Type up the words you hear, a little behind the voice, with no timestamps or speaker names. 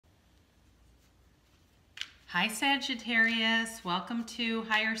Hi Sagittarius, welcome to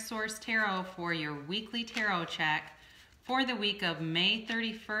Higher Source Tarot for your weekly tarot check for the week of May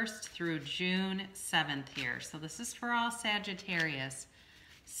 31st through June 7th here. So this is for all Sagittarius,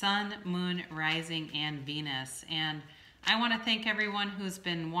 Sun, Moon, Rising, and Venus. And I want to thank everyone who's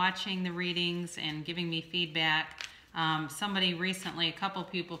been watching the readings and giving me feedback. Somebody recently, a couple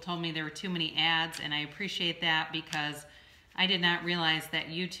people told me there were too many ads, and I appreciate that because I did not realize that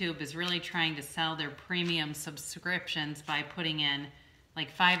YouTube is really trying to sell their premium subscriptions by putting in like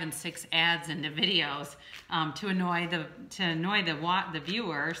 5 and 6 ads into videos to annoy the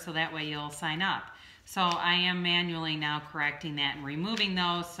viewer, so that way you'll sign up. So I am manually now correcting that and removing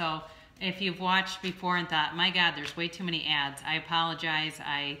those. So if you've watched before and thought, my God, there's way too many ads, I apologize.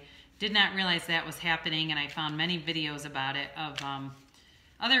 I did not realize that was happening, and I found many videos about it of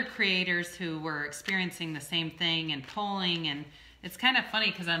other creators who were experiencing the same thing and polling. And it's kind of funny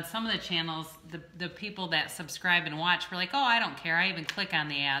because on some of the channels, the people that subscribe and watch were like, oh, I don't care, I even click on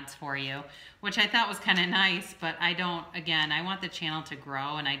the ads for you, which I thought was kind of nice, but I don't, again, I want the channel to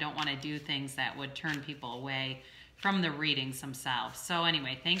grow and I don't want to do things that would turn people away from the readings themselves. So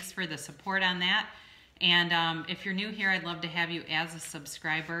anyway, thanks for the support on that. And if you're new here, I'd love to have you as a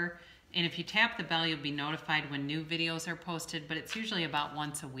subscriber. And if you tap the bell, you'll be notified when new videos are posted, but it's usually about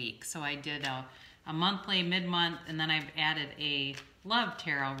once a week. So I did a monthly, mid-month, and then I've added a love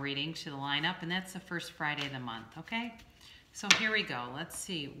tarot reading to the lineup, and that's the first Friday of the month, okay? So here we go. Let's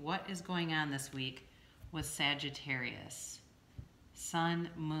see what is going on this week with Sagittarius. Sun,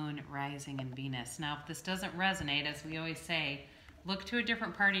 Moon, Rising, and Venus. Now, if this doesn't resonate, as we always say, look to a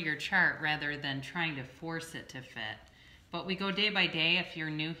different part of your chart rather than trying to force it to fit. But we go day by day if you're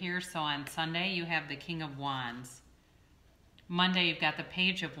new here. So on Sunday, you have the King of Wands. Monday, you've got the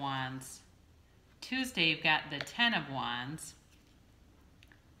Page of Wands. Tuesday, you've got the Ten of Wands.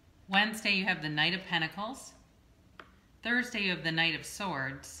 Wednesday, you have the Knight of Pentacles. Thursday, you have the Knight of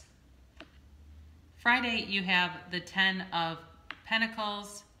Swords. Friday, you have the Ten of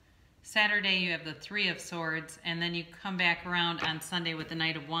Pentacles. Saturday, you have the Three of Swords. And then you come back around on Sunday with the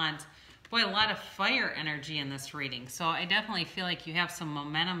Knight of Wands. Boy, a lot of fire energy in this reading. So I definitely feel like you have some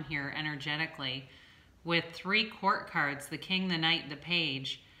momentum here energetically with 3 court cards, the King, the Knight, the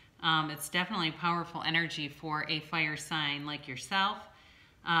Page. It's definitely powerful energy for a fire sign like yourself.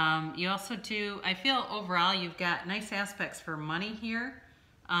 You also do, I feel overall you've got nice aspects for money here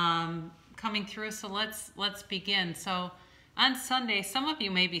coming through. So let's begin. So on Sunday, some of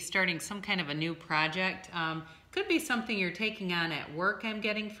you may be starting some kind of a new project. Could be something you're taking on at work, I'm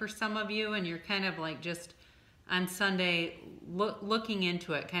getting for some of you, and you're kind of like just on Sunday looking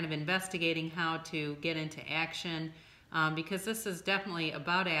into it, kind of investigating how to get into action, because this is definitely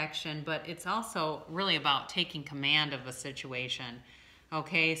about action, but it's also really about taking command of a situation.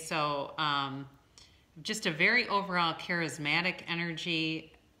 Okay, so just a very overall charismatic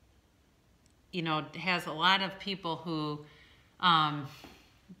energy, you know, has a lot of people who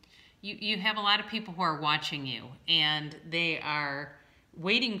you have a lot of people who are watching you, and they are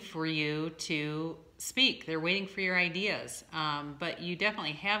waiting for you to speak. They're waiting for your ideas. But you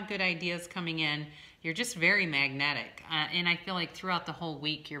definitely have good ideas coming in. You're just very magnetic. And I feel like throughout the whole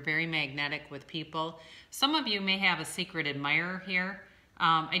week, you're very magnetic with people. Some of you may have a secret admirer here.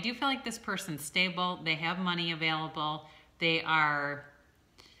 I do feel like this person's stable. They have money available. They are,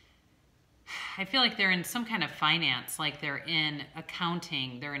 I feel like they're in some kind of finance, like they're in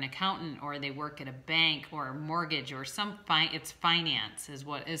accounting, they're an accountant, or they work at a bank or a mortgage or it's finance is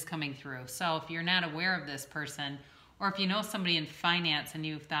what is coming through. So if you're not aware of this person, or if you know somebody in finance and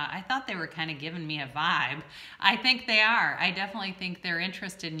you've thought, I thought they were kind of giving me a vibe, I think they are. I definitely think they're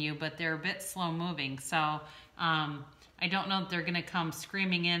interested in you, but they're a bit slow moving. So I don't know if they're going to come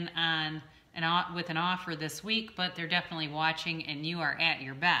screaming in with an offer this week, but they're definitely watching and you are at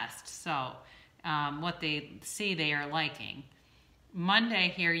your best. So what they see, they are liking.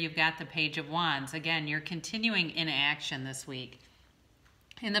 Monday here, you've got the Page of Wands. Again, you're continuing in action this week.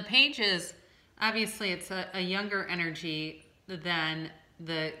 And the Page is, obviously, it's a younger energy than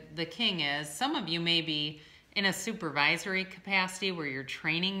the King is. Some of you may be in a supervisory capacity where you're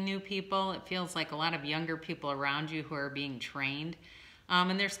training new people. It feels like a lot of younger people around you who are being trained.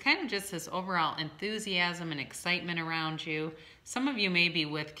 And there's kind of just this overall enthusiasm and excitement around you. Some of you may be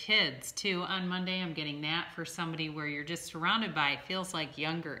with kids too. On Monday, I'm getting that for somebody where you're just surrounded by, it feels like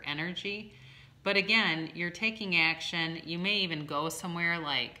younger energy. But again, you're taking action. You may even go somewhere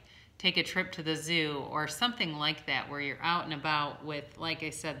like take a trip to the zoo or something like that where you're out and about with, like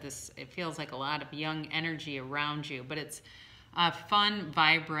I said, it feels like a lot of young energy around you. But it's a fun,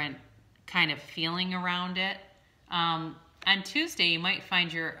 vibrant kind of feeling around it. On Tuesday, you might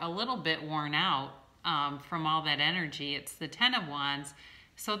find you're a little bit worn out. from all that energy. It's the Ten of Wands.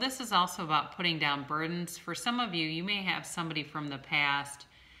 So this is also about putting down burdens. For some of you, you may have somebody from the past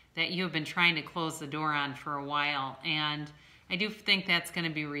that you have been trying to close the door on for a while. And I do think that's going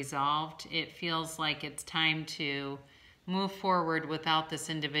to be resolved. It feels like it's time to move forward without this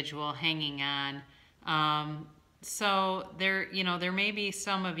individual hanging on. So there may be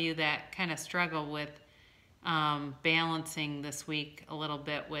some of you that kind of struggle with balancing this week a little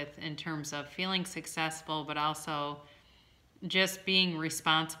bit in terms of feeling successful, but also just being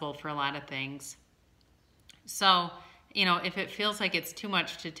responsible for a lot of things. So, if it feels like it's too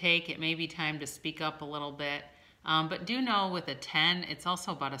much to take, it may be time to speak up a little bit. But do know with a 10, it's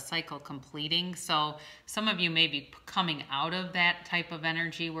also about a cycle completing. So some of you may be coming out of that type of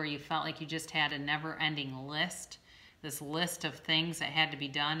energy where you felt like you just had a never-ending list, this list of things that had to be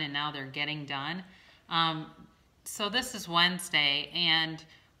done, and now they're getting done. So this is Wednesday, and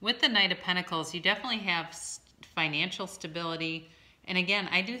with the Knight of Pentacles, you definitely have financial stability. And again,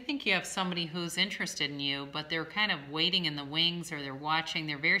 I do think you have somebody who's interested in you, but they're kind of waiting in the wings, or they're watching.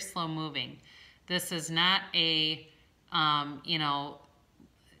 They're very slow moving. This is not a, on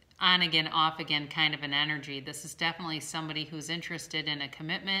again, off again kind of an energy. This is definitely somebody who's interested in a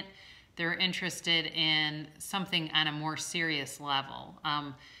commitment. They're interested in something on a more serious level.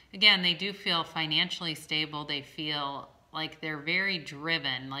 Again, they do feel financially stable. They feel like they're very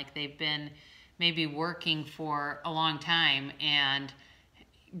driven, like they've been maybe working for a long time and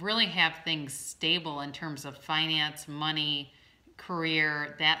really have things stable in terms of finance, money,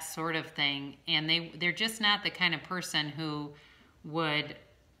 career, that sort of thing. And they're just not the kind of person who would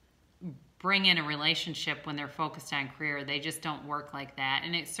bring in a relationship when they're focused on career. They just don't work like that.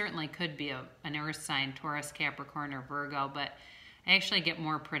 And it certainly could be an earth sign, Taurus, Capricorn, or Virgo, but I actually get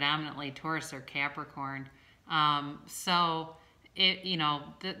more predominantly Taurus or Capricorn.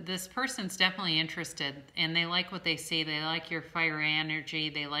 This person's definitely interested, and they like what they see. They like your fire energy.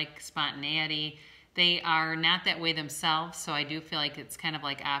 They like spontaneity. They are not that way themselves, so I do feel like it's kind of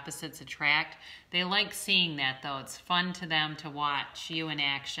like opposites attract. They like seeing that, though. It's fun to them to watch you in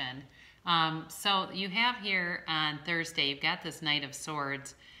action. So you have here on Thursday, you've got this Knight of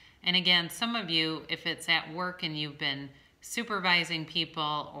Swords. And again, some of you, if it's at work and you've been supervising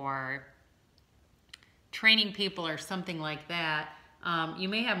people or training people or something like that, you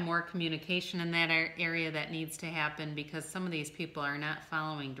may have more communication in that area that needs to happen, because some of these people are not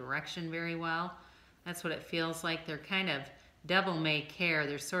following direction very well. That's what it feels like. They're kind of devil may care.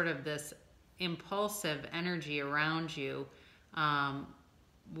 There's sort of this impulsive energy around you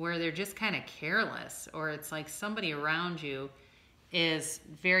where they're just kind of careless, or it's like somebody around you is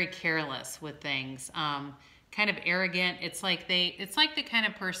very careless with things, kind of arrogant. It's like the kind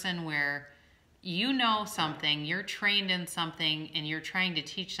of person where you know something, you're trained in something, and you're trying to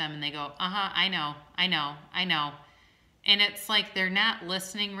teach them, and they go, I know. And it's like they're not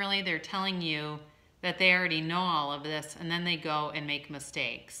listening really. They're telling you that they already know all of this, and then they go and make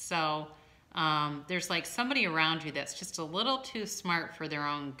mistakes. So there's like somebody around you that's just a little too smart for their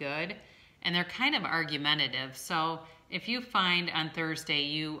own good, and they're kind of argumentative. So if you find on Thursday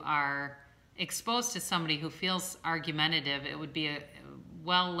you are exposed to somebody who feels argumentative, it would be a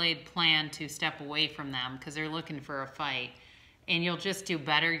well-laid plan to step away from them, because they're looking for a fight. And you'll just do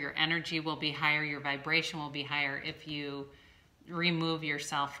better. Your energy will be higher. Your vibration will be higher if you remove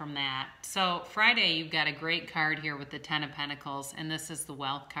yourself from that. So Friday, you've got a great card here with the Ten of Pentacles, and this is the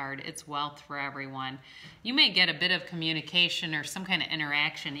Wealth card. It's wealth for everyone. You may get a bit of communication or some kind of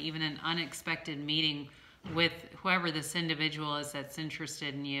interaction, even an unexpected meeting with whoever this individual is that's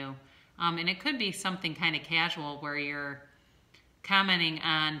interested in you. And it could be something kind of casual where you're commenting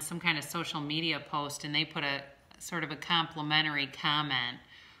on some kind of social media post and they put a sort of a complimentary comment.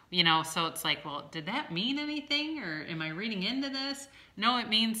 So it's like, well, did that mean anything, or am I reading into this? No, it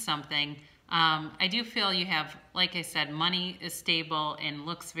means something. I do feel you have, like I said, money is stable and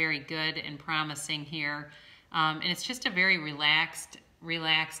looks very good and promising here. And it's just a very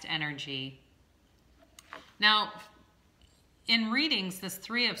relaxed energy. Now, in readings, this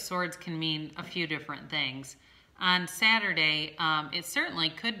Three of Swords can mean a few different things. On Saturday, it certainly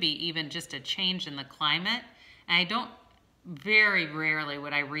could be even just a change in the climate. And very rarely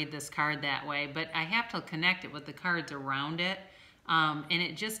would I read this card that way, but I have to connect it with the cards around it. And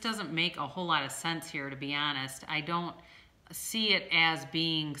it just doesn't make a whole lot of sense here, to be honest. I don't see it as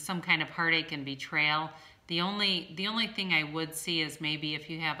being some kind of heartache and betrayal. The only thing I would see is maybe if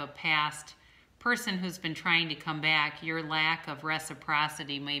you have a past person who's been trying to come back, your lack of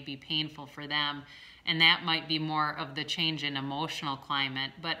reciprocity may be painful for them. And that might be more of the change in emotional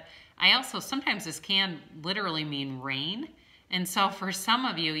climate. But I also, sometimes this can literally mean rain. And so for some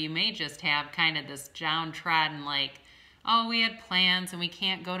of you, you may just have kind of this downtrodden, like, oh, we had plans and we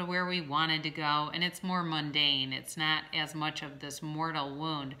can't go to where we wanted to go, and it's more mundane. It's not as much of this mortal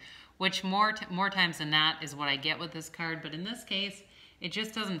wound, which more times than not is what I get with this card. But in this case, it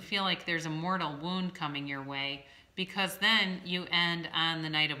just doesn't feel like there's a mortal wound coming your way, because then you end on the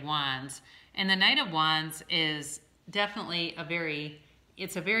Knight of Wands. And the Knight of Wands is definitely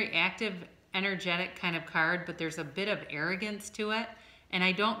it's a very active, energetic kind of card, but there's a bit of arrogance to it. And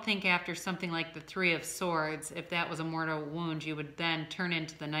I don't think after something like the Three of Swords, if that was a mortal wound, you would then turn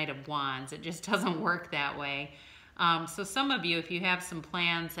into the Knight of Wands. It just doesn't work that way. So some of you, if you have some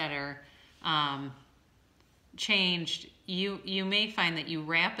plans that are changed, you may find that you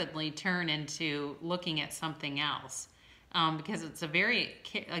rapidly turn into looking at something else. Because it's a very,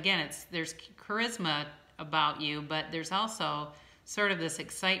 again, there's charisma about you, but there's also sort of this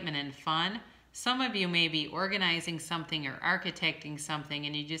excitement and fun. Some of you may be organizing something or architecting something,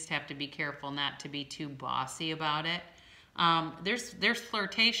 and you just have to be careful not to be too bossy about it. There's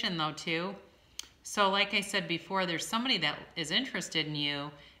flirtation though too. So like I said before, there's somebody that is interested in you,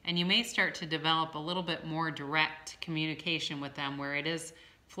 and you may start to develop a little bit more direct communication with them where it is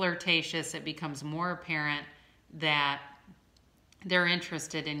flirtatious. It becomes more apparent that they're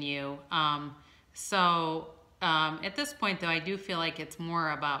interested in you. At this point, though, I do feel like it's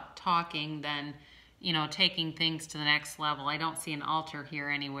more about talking than, taking things to the next level. I don't see an altar here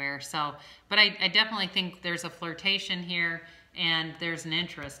anywhere. But I definitely think there's a flirtation here and there's an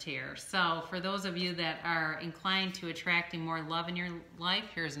interest here. So for those of you that are inclined to attracting more love in your life,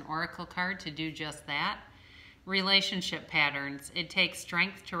 here's an oracle card to do just that. Relationship patterns. It takes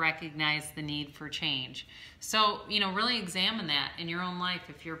strength to recognize the need for change. So, really examine that in your own life.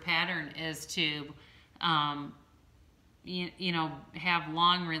 If your pattern is to have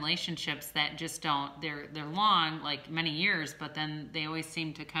long relationships that just don't, they're long, like many years, but then they always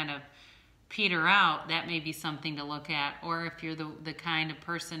seem to kind of peter out, that may be something to look at. Or if you're the kind of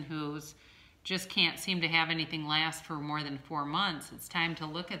person who's just can't seem to have anything last for more than 4 months, it's time to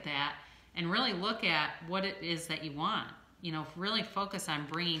look at that and really look at what it is that you want. Really focus on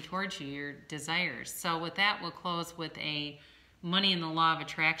bringing towards you your desires. So with that, we'll close with a Money and the Law of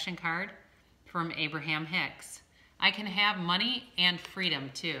Attraction card from Abraham Hicks. I can have money and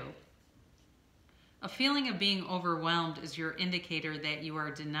freedom too. A feeling of being overwhelmed is your indicator that you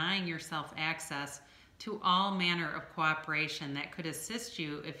are denying yourself access to all manner of cooperation that could assist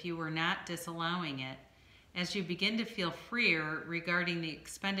you if you were not disallowing it. As you begin to feel freer regarding the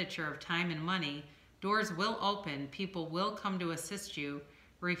expenditure of time and money, doors will open, people will come to assist you,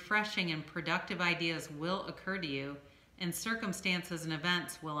 refreshing and productive ideas will occur to you, and circumstances and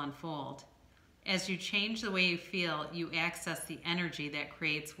events will unfold. As you change the way you feel, you access the energy that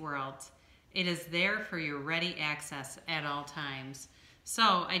creates worlds. It is there for your ready access at all times.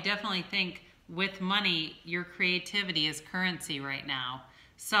 So I definitely think with money, your creativity is currency right now.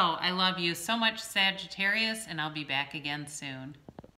 So I love you so much, Sagittarius, and I'll be back again soon.